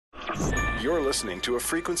You're listening to a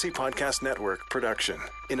Frequency Podcast Network production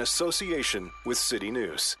in association with City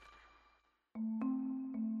News.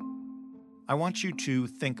 I want you to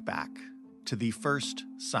think back to the first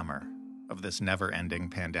summer of this never-ending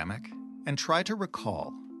pandemic and try to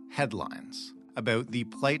recall headlines about the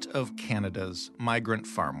plight of Canada's migrant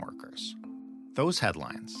farm workers. Those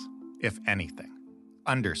headlines, if anything,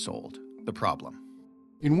 undersold the problem.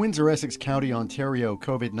 In Windsor-Essex County, Ontario,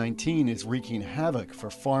 COVID-19 is wreaking havoc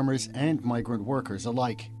for farmers and migrant workers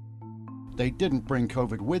alike. They didn't bring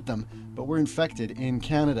COVID with them, but were infected in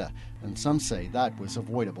Canada, and some say that was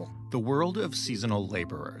avoidable. The world of seasonal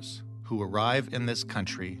laborers who arrive in this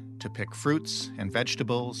country to pick fruits and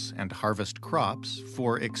vegetables and harvest crops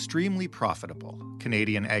for extremely profitable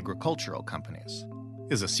Canadian agricultural companies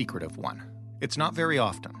is a secretive one. It's not very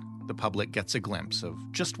often the public gets a glimpse of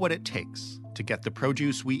just what it takes to get the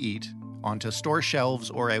produce we eat onto store shelves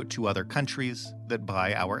or out to other countries that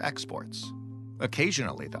buy our exports.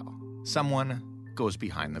 Occasionally, though, someone goes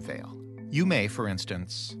behind the veil. You may, for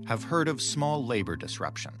instance, have heard of small labor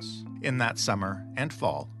disruptions in that summer and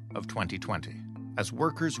fall of 2020 as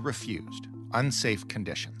workers refused unsafe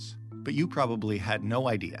conditions. But you probably had no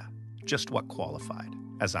idea just what qualified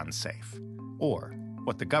as unsafe or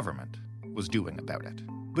what the government was doing about it.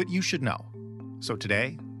 But you should know. So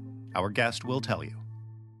today, our guest will tell you.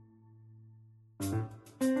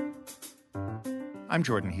 I'm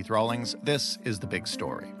Jordan Heath-Rawlings. This is The Big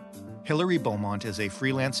Story. Hilary Beaumont is a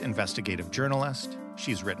freelance investigative journalist.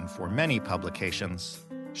 She's written for many publications.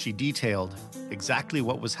 She detailed exactly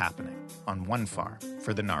what was happening on one farm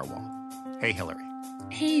for the Narwhal. Hey, Hilary.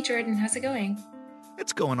 Hey, Jordan. How's it going?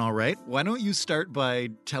 It's going all right. Why don't you start by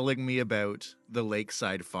telling me about the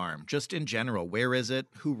Lakeside Farm? Just in general, where is it?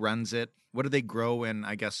 Who runs it? What do they grow? And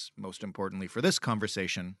I guess most importantly for this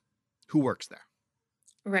conversation, who works there?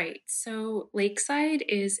 Right. So Lakeside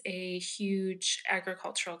is a huge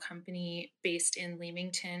agricultural company based in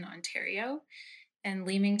Leamington, Ontario. And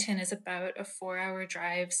Leamington is about a 4-hour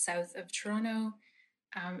drive south of Toronto.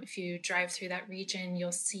 If you drive through that region,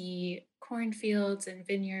 you'll see cornfields and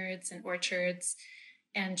vineyards and orchards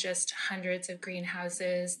and just hundreds of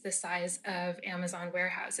greenhouses the size of Amazon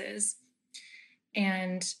warehouses.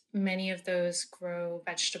 And many of those grow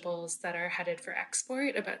vegetables that are headed for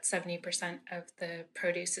export. About 70% of the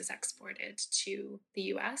produce is exported to the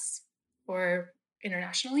US or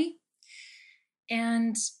internationally.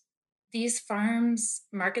 And these farms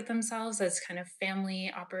market themselves as kind of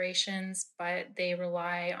family operations, but they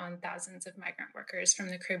rely on thousands of migrant workers from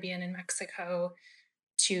the Caribbean and Mexico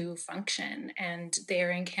to function. And they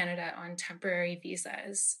are in Canada on temporary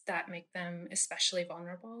visas that make them especially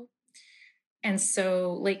vulnerable. And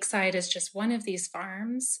so Lakeside is just one of these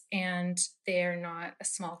farms, and they are not a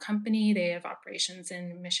small company. They have operations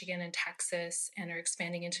in Michigan and Texas and are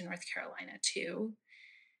expanding into North Carolina too.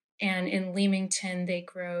 And in Leamington, they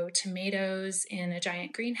grow tomatoes in a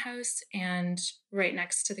giant greenhouse, and right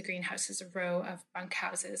next to the greenhouse is a row of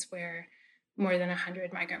bunkhouses where more than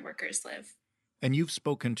 100 migrant workers live. And you've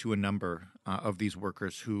spoken to a number of these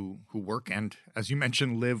workers who work and, as you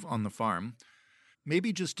mentioned, live on the farm.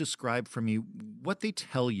 Maybe just describe for me what they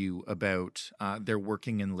tell you about their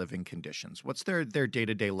working and living conditions. What's their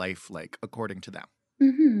day-to-day life like, according to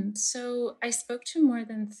them? So I spoke to more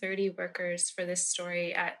than 30 workers for this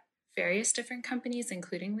story at various different companies,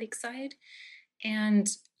 including Lakeside. And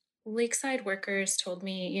Lakeside workers told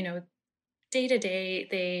me, day to day,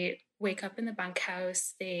 they wake up in the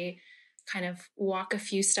bunkhouse, they kind of walk a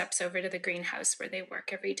few steps over to the greenhouse where they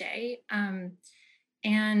work every day.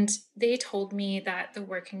 And they told me that the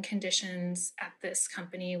working conditions at this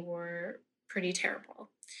company were pretty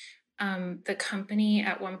terrible. The company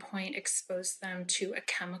at one point exposed them to a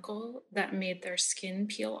chemical that made their skin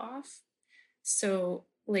peel off. So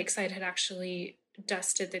Lakeside had actually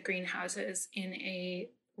dusted the greenhouses in a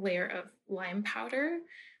layer of lime powder,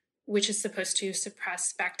 which is supposed to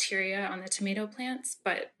suppress bacteria on the tomato plants.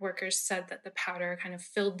 But workers said that the powder kind of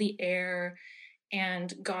filled the air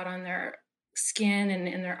and got on their skin and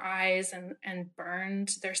in their eyes and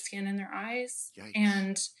burned their skin and their eyes. Yikes.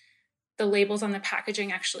 And the labels on the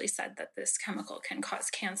packaging actually said that this chemical can cause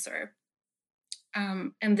cancer.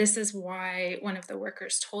 And this is why one of the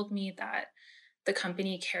workers told me that the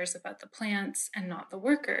company cares about the plants and not the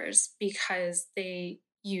workers, because they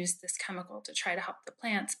used this chemical to try to help the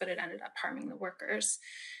plants, but it ended up harming the workers.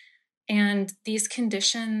 And these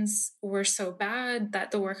conditions were so bad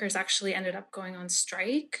that the workers actually ended up going on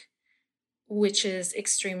strike, which is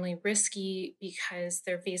extremely risky because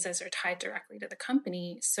their visas are tied directly to the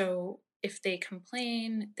company. So if they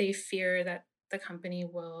complain, they fear that the company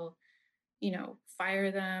will,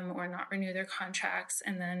 fire them or not renew their contracts.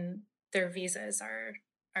 And then their visas are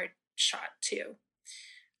shot too.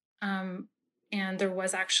 And there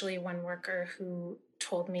was actually one worker who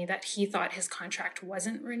told me that he thought his contract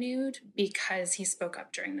wasn't renewed because he spoke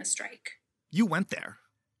up during the strike. You went there.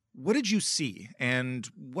 What did you see, and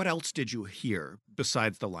what else did you hear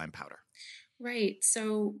besides the lime powder? Right.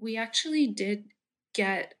 So we actually did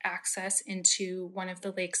get access into one of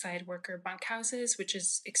the lakeside worker bunkhouses, which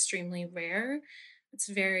is extremely rare. It's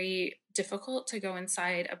very difficult to go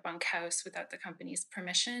inside a bunkhouse without the company's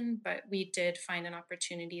permission, but we did find an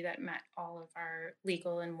opportunity that met all of our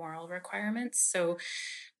legal and moral requirements. So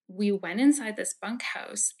we went inside this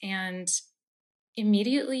bunkhouse, and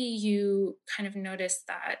immediately you kind of notice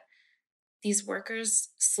that these workers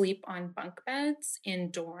sleep on bunk beds in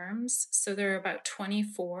dorms. So there are about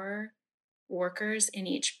 24 workers in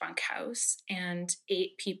each bunkhouse and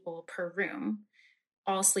 8 people per room,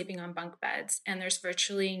 all sleeping on bunk beds. And there's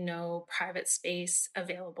virtually no private space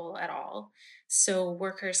available at all. So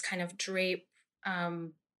workers kind of drape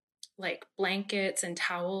like blankets and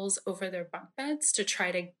towels over their bunk beds to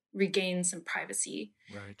try to regain some privacy.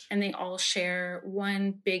 Right. And they all share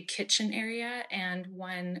one big kitchen area and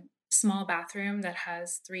one small bathroom that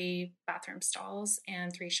has 3 bathroom stalls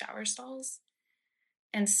and 3 shower stalls.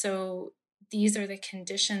 And so these are the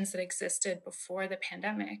conditions that existed before the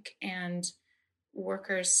pandemic. And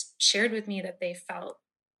workers shared with me that they felt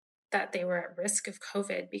that they were at risk of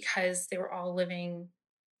COVID because they were all living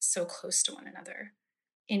so close to one another.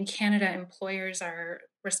 In Canada, employers are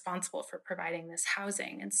responsible for providing this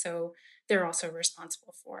housing. And so they're also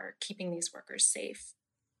responsible for keeping these workers safe.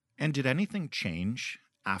 And did anything change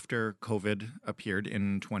after COVID appeared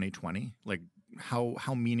in 2020? Like how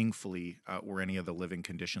meaningfully were any of the living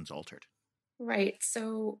conditions altered? Right.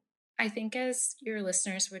 So I think, as your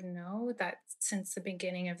listeners would know, that since the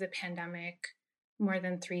beginning of the pandemic, more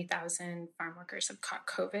than 3,000 farm workers have caught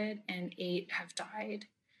COVID and 8 have died.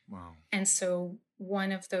 Wow. And so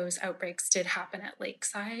one of those outbreaks did happen at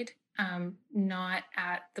Lakeside, not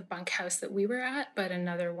at the bunkhouse that we were at, but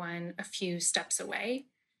another one a few steps away.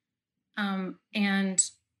 And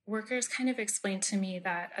workers kind of explained to me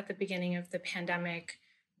that at the beginning of the pandemic,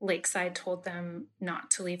 Lakeside told them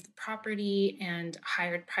not to leave the property and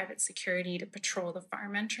hired private security to patrol the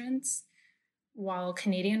farm entrance, while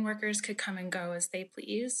Canadian workers could come and go as they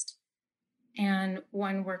pleased. And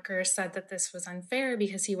one worker said that this was unfair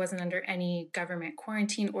because he wasn't under any government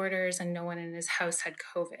quarantine orders and no one in his house had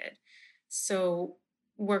COVID. So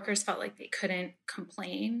workers felt like they couldn't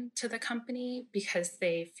complain to the company because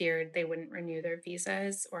they feared they wouldn't renew their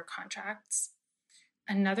visas or contracts.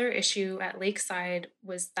 Another issue at Lakeside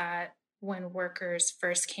was that when workers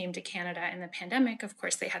first came to Canada in the pandemic, of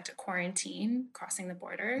course, they had to quarantine crossing the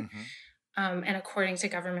border. Mm-hmm. And according to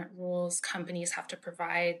government rules, companies have to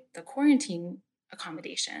provide the quarantine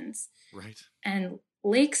accommodations. Right. And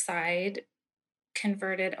Lakeside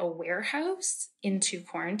converted a warehouse into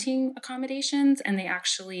quarantine accommodations. And they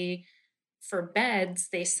actually, for beds,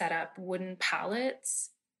 they set up wooden pallets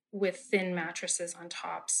with thin mattresses on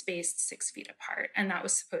top, spaced 6 feet apart. And that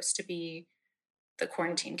was supposed to be the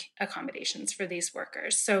quarantine accommodations for these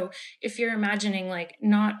workers. So if you're imagining, like,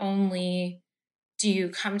 not only do you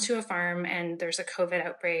come to a farm and there's a COVID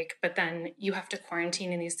outbreak, but then you have to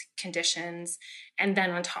quarantine in these conditions. And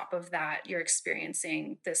then on top of that, you're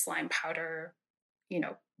experiencing this lime powder,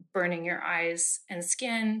 burning your eyes and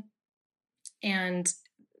skin. And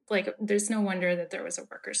like, there's no wonder that there was a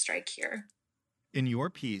worker strike here. In your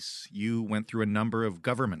piece, you went through a number of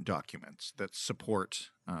government documents that support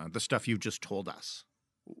the stuff you've just told us.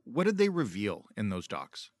 What did they reveal in those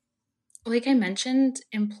docs? Like I mentioned,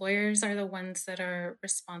 employers are the ones that are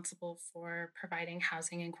responsible for providing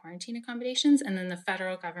housing and quarantine accommodations, and then the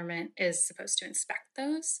federal government is supposed to inspect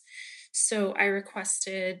those. So I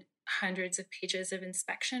requested hundreds of pages of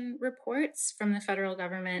inspection reports from the federal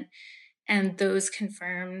government, and those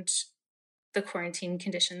confirmed the quarantine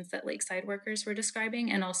conditions that Lakeside workers were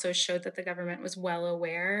describing, and also showed that the government was well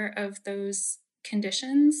aware of those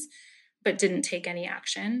conditions, but didn't take any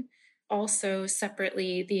action. Also,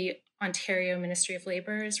 separately, the Ontario Ministry of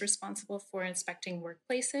Labour is responsible for inspecting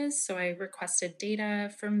workplaces. So I requested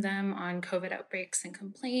data from them on COVID outbreaks and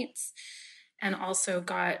complaints, and also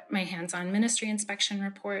got my hands on ministry inspection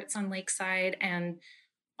reports on Lakeside. And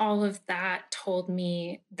all of that told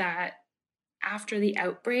me that after the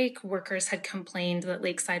outbreak, workers had complained that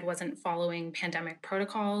Lakeside wasn't following pandemic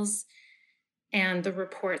protocols. And the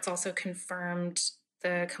reports also confirmed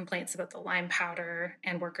the complaints about the lime powder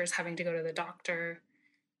and workers having to go to the doctor.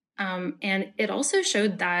 And it also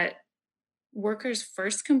showed that workers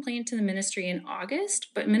first complained to the ministry in August,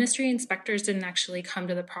 but ministry inspectors didn't actually come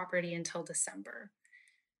to the property until December.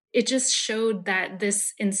 it just showed that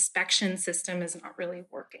this inspection system is not really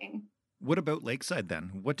working. What about Lakeside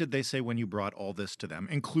then? What did they say when you brought all this to them,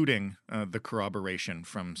 including the corroboration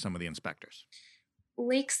from some of the inspectors?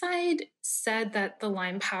 Lakeside said that the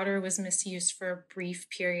lime powder was misused for a brief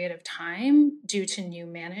period of time due to new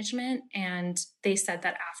management. And they said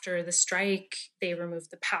that after the strike, they removed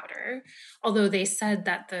the powder. Although they said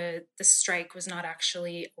that the strike was not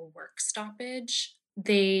actually a work stoppage.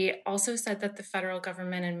 They also said that the federal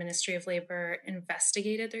government and Ministry of Labor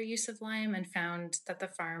investigated their use of lime and found that the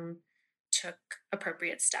farm took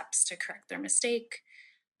appropriate steps to correct their mistake.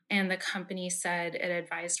 And the company said it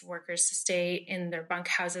advised workers to stay in their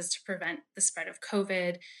bunkhouses to prevent the spread of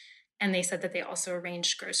COVID. And they said that they also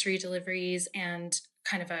arranged grocery deliveries and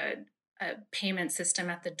kind of a payment system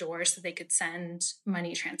at the door so they could send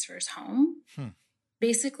money transfers home.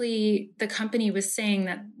 Basically, the company was saying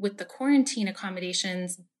that with the quarantine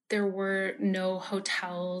accommodations, there were no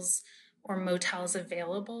hotels or motels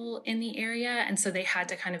available in the area. And so they had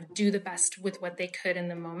to kind of do the best with what they could in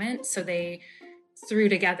the moment. So they threw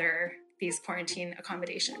together these quarantine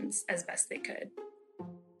accommodations as best they could.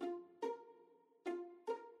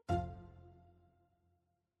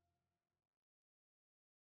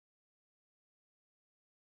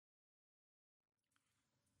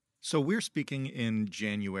 So we're speaking in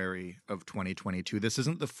January of 2022. This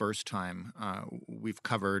isn't the first time we've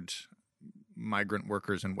covered migrant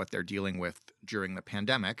workers and what they're dealing with during the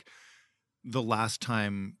pandemic. The last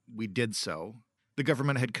time we did so, the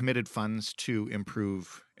government had committed funds to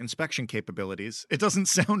improve inspection capabilities. It doesn't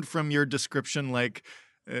sound from your description like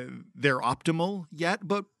they're optimal yet,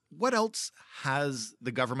 but what else has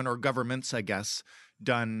the government or governments, I guess,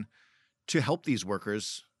 done to help these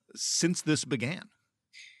workers since this began?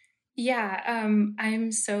 Yeah,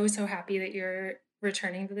 I'm so happy that you're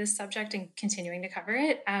returning to this subject and continuing to cover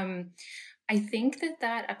it. I think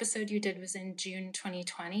that episode you did was in June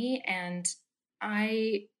 2020, and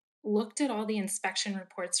I looked at all the inspection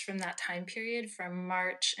reports from that time period from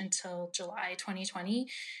March until July 2020.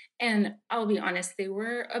 And I'll be honest, they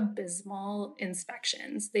were abysmal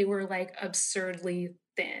inspections. They were like absurdly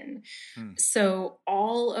thin. So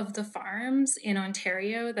all of the farms in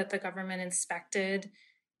Ontario that the government inspected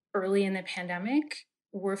early in the pandemic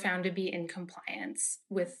were found to be in compliance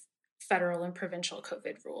with federal and provincial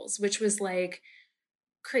COVID rules, which was like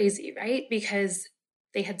crazy, right? Because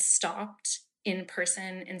they had stopped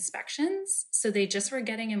in-person inspections. So they just were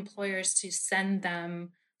getting employers to send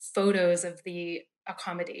them photos of the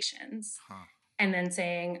accommodations and then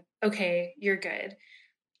saying, okay, you're good.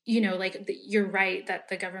 You're right that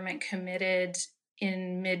the government committed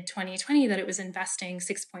in mid 2020 that it was investing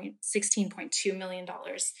 $16.2 million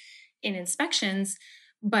in inspections.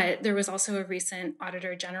 But there was also a recent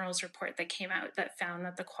Auditor General's report that came out that found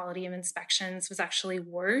that the quality of inspections was actually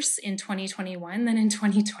worse in 2021 than in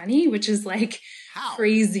 2020, which is like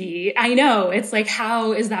crazy. I know. It's like,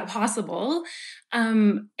 how is that possible?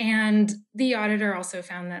 And the auditor also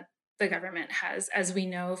found that the government has, as we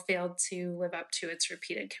know, failed to live up to its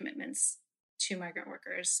repeated commitments to migrant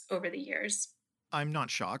workers over the years. I'm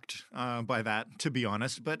not shocked by that, to be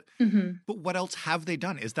honest. But what else have they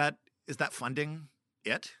done? Is that funding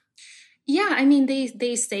it? Yeah, I mean,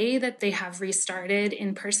 they say that they have restarted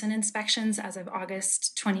in-person inspections as of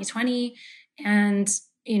August 2020, and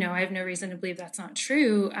I have no reason to believe that's not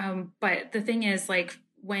true. But the thing is, like,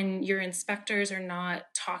 when your inspectors are not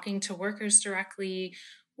talking to workers directly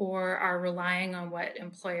or are relying on what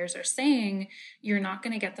employers are saying, you're not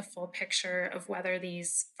going to get the full picture of whether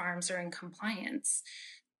these farms are in compliance.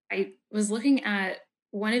 I was looking at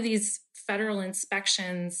one of these federal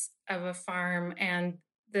inspections of a farm, and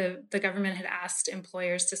the government had asked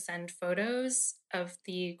employers to send photos of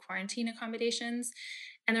the quarantine accommodations.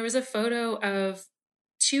 And there was a photo of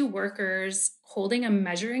two workers holding a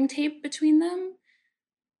measuring tape between them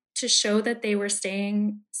to show that they were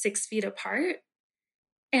staying 6 feet apart.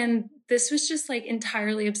 And this was just like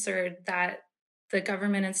entirely absurd that the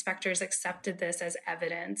government inspectors accepted this as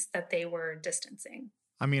evidence that they were distancing.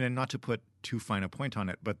 I mean, and not to put too fine a point on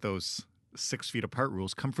it, but those 6 feet apart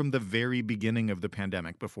rules come from the very beginning of the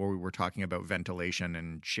pandemic, before we were talking about ventilation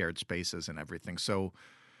and shared spaces and everything. So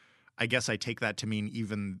I guess I take that to mean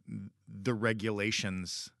even the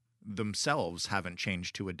regulations themselves haven't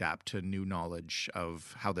changed to adapt to new knowledge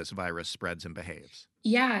of how this virus spreads and behaves.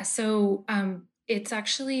 Yeah, so it's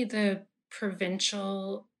actually the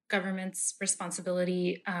provincial government's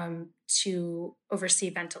responsibility to oversee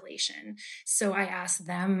ventilation. So I asked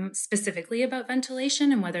them specifically about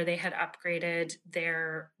ventilation and whether they had upgraded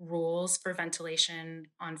their rules for ventilation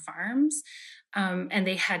on farms. And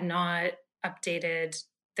they had not updated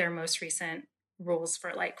their most recent rules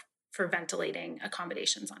for ventilating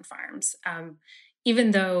accommodations on farms.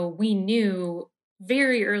 Even though we knew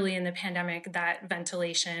very early in the pandemic that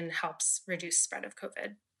ventilation helps reduce spread of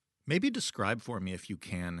COVID. Maybe describe for me, if you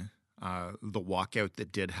can, the walkout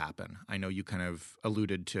that did happen. I know you kind of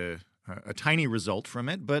alluded to a tiny result from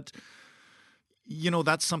it, but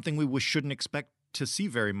that's something we shouldn't expect to see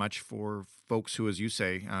very much for folks who, as you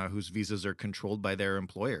say, whose visas are controlled by their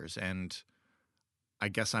employers. And I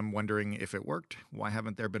guess I'm wondering if it worked. Why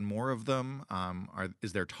haven't there been more of them?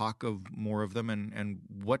 Is there talk of more of them? And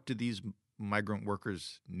what do these migrant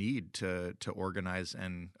workers need to organize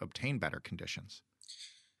and obtain better conditions?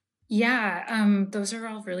 Yeah, those are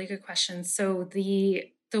all really good questions. So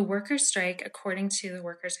the workers' strike, according to the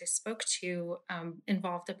workers I spoke to,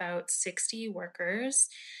 involved about 60 workers.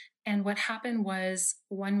 And what happened was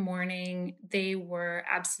one morning they were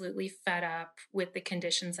absolutely fed up with the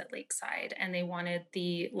conditions at Lakeside, and they wanted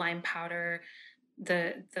the lime powder,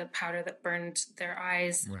 the powder that burned their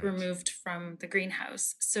eyes, Right. removed from the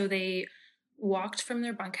greenhouse. So they walked from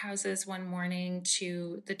their bunkhouses one morning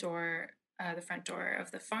to the front door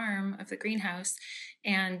of the farm, of the greenhouse,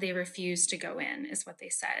 and they refused to go in, is what they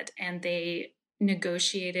said. And they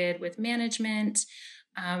negotiated with management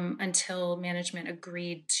until management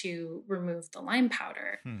agreed to remove the lime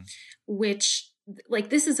powder, which,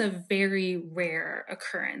 this is a very rare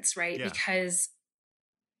occurrence, right? Yeah. Because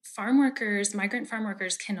migrant farm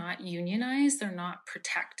workers cannot unionize. They're not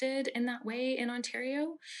protected in that way in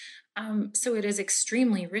Ontario. So it is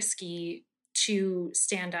extremely risky to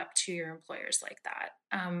stand up to your employers like that.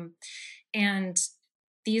 And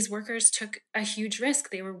these workers took a huge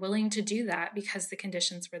risk. They were willing to do that because the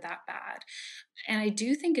conditions were that bad. And I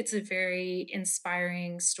do think it's a very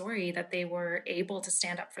inspiring story that they were able to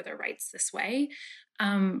stand up for their rights this way.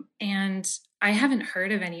 And I haven't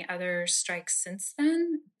heard of any other strikes since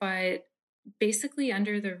then, but basically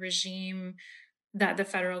under the regime that the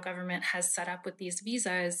federal government has set up with these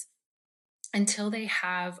visas, until they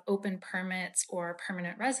have open permits or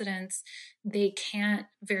permanent residence, they can't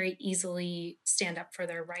very easily stand up for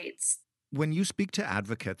their rights. When you speak to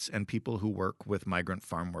advocates and people who work with migrant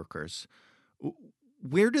farm workers,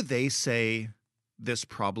 where do they say this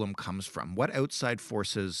problem comes from? What outside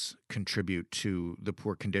forces contribute to the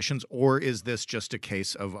poor conditions? Or is this just a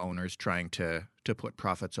case of owners trying to put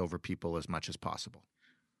profits over people as much as possible?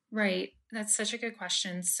 Right. That's such a good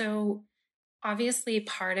question. So obviously,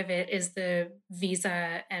 part of it is the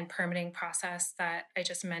visa and permitting process that I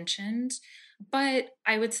just mentioned. But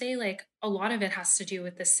I would say, a lot of it has to do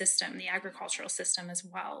with the system, the agricultural system as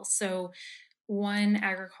well. So, one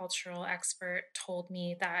agricultural expert told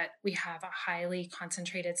me that we have a highly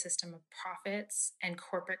concentrated system of profits and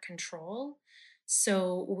corporate control.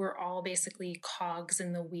 So, we're all basically cogs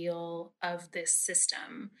in the wheel of this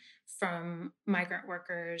system, from migrant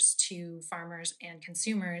workers to farmers and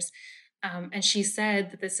consumers. And she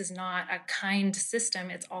said that this is not a kind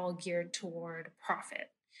system, it's all geared toward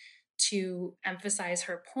profit. To emphasize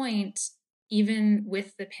her point, even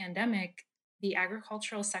with the pandemic, the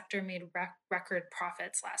agricultural sector made record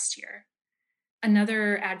profits last year.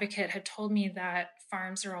 Another advocate had told me that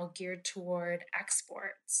farms are all geared toward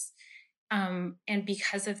exports. And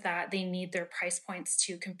because of that, they need their price points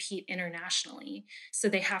to compete internationally. So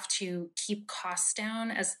they have to keep costs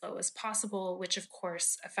down as low as possible, which of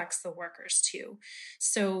course affects the workers too.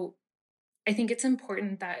 So I think it's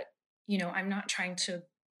important that, I'm not trying to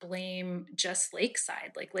blame just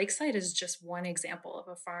Lakeside. Lakeside is just one example of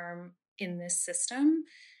a farm in this system.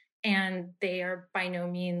 And they are by no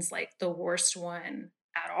means the worst one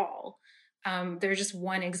at all. They're just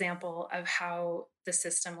one example of how the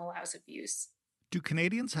system allows abuse. Do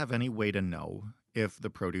Canadians have any way to know if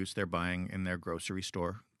the produce they're buying in their grocery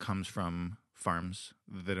store comes from farms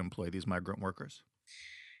that employ these migrant workers?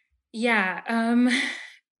 Yeah.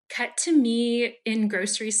 Cut to me in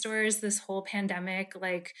grocery stores this whole pandemic,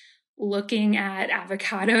 looking at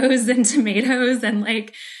avocados and tomatoes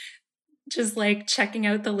and just checking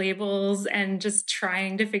out the labels and just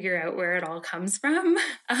trying to figure out where it all comes from.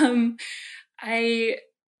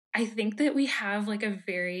 I think that we have a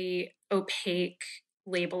very opaque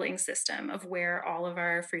labeling system of where all of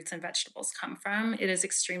our fruits and vegetables come from. It is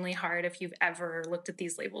extremely hard, if you've ever looked at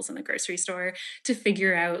these labels in the grocery store, to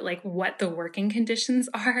figure out what the working conditions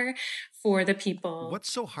are for the people.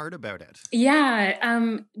 What's so hard about it?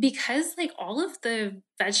 Yeah, because all of the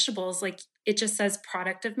vegetables, it just says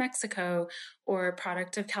product of Mexico or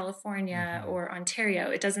product of California or Ontario.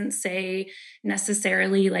 It doesn't say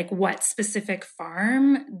necessarily what specific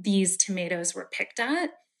farm these tomatoes were picked at.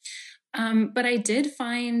 But I did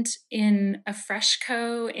find in a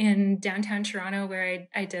Freshco in downtown Toronto, where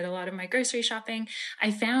I did a lot of my grocery shopping,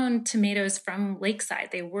 I found tomatoes from Lakeside.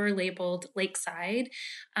 They were labeled Lakeside.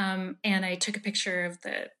 And I took a picture of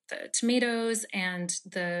the tomatoes and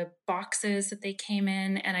the boxes that they came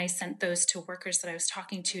in. And I sent those to workers that I was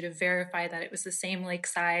talking to verify that it was the same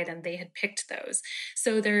Lakeside and they had picked those.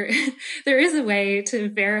 So there, there is a way to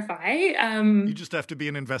verify. You just have to be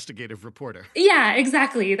an investigative reporter. Yeah,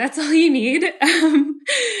 exactly. That's all you need.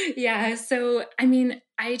 Yeah. So, I mean,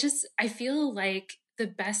 I feel like the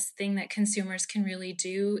best thing that consumers can really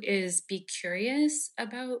do is be curious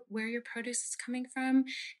about where your produce is coming from.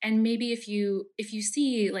 And maybe if you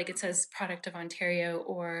see, like it says product of Ontario,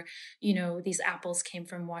 or, these apples came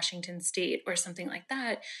from Washington State or something like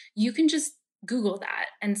that, you can just Google that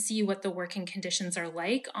and see what the working conditions are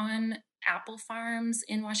like on apple farms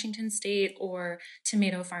in Washington State or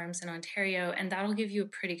tomato farms in Ontario, and that'll give you a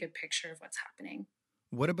pretty good picture of what's happening.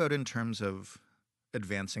 What about in terms of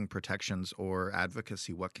advancing protections or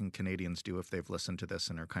advocacy? What can Canadians do if they've listened to this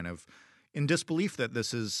and are kind of in disbelief that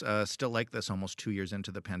this is still like this almost 2 years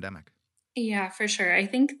into the pandemic? Yeah, for sure. I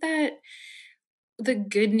think that the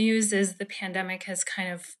good news is the pandemic has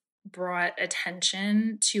kind of brought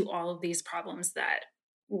attention to all of these problems that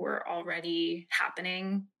were already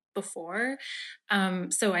happening before.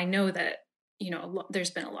 So I know that,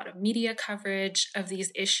 there's been a lot of media coverage of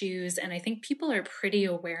these issues, and I think people are pretty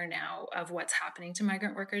aware now of what's happening to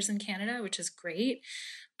migrant workers in Canada, which is great.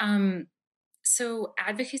 So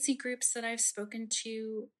advocacy groups that I've spoken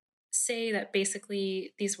to say that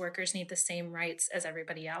basically these workers need the same rights as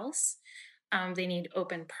everybody else. They need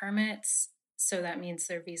open permits. So that means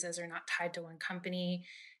their visas are not tied to one company.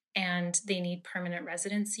 And they need permanent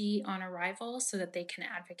residency on arrival so that they can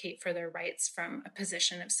advocate for their rights from a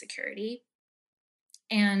position of security.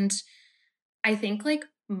 And I think, like,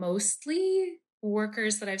 mostly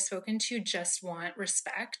workers that I've spoken to just want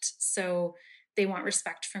respect. So they want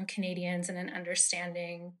respect from Canadians and an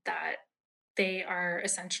understanding that they are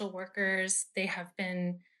essential workers. They have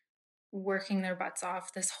been working their butts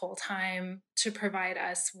off this whole time to provide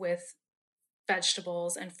us with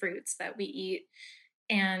vegetables and fruits that we eat.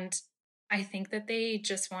 And I think that they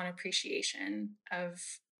just want appreciation of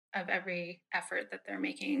every effort that they're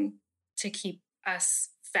making to keep us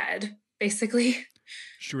fed, basically.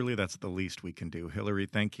 Surely that's the least we can do. Hillary,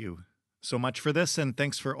 thank you so much for this, and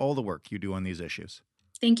thanks for all the work you do on these issues.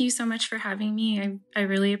 Thank you so much for having me. I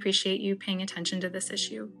really appreciate you paying attention to this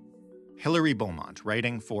issue. Hillary Beaumont,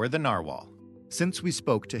 writing for The Narwhal. Since we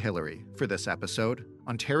spoke to Hillary for this episode,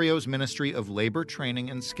 Ontario's Ministry of Labour, Training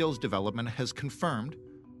and Skills Development has confirmed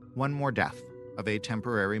one more death of a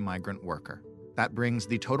temporary migrant worker. That brings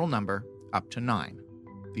the total number up to 9.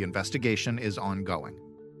 The investigation is ongoing.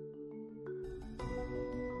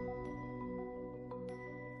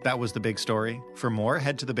 That was The Big Story. For more,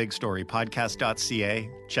 head to thebigstorypodcast.ca,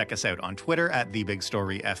 check us out on Twitter at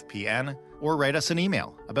TheBigStoryFPN, or write us an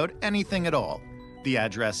email about anything at all. The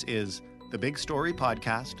address is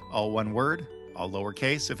thebigstorypodcast, all one word, all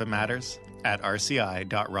lowercase if it matters, at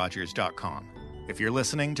rci.rogers.com. If you're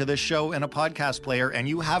listening to this show in a podcast player and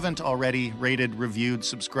you haven't already rated, reviewed,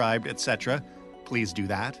 subscribed, etc., please do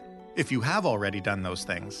that. If you have already done those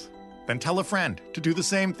things, then tell a friend to do the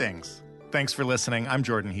same things. Thanks for listening. I'm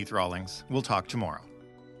Jordan Heath Rawlings. We'll talk tomorrow.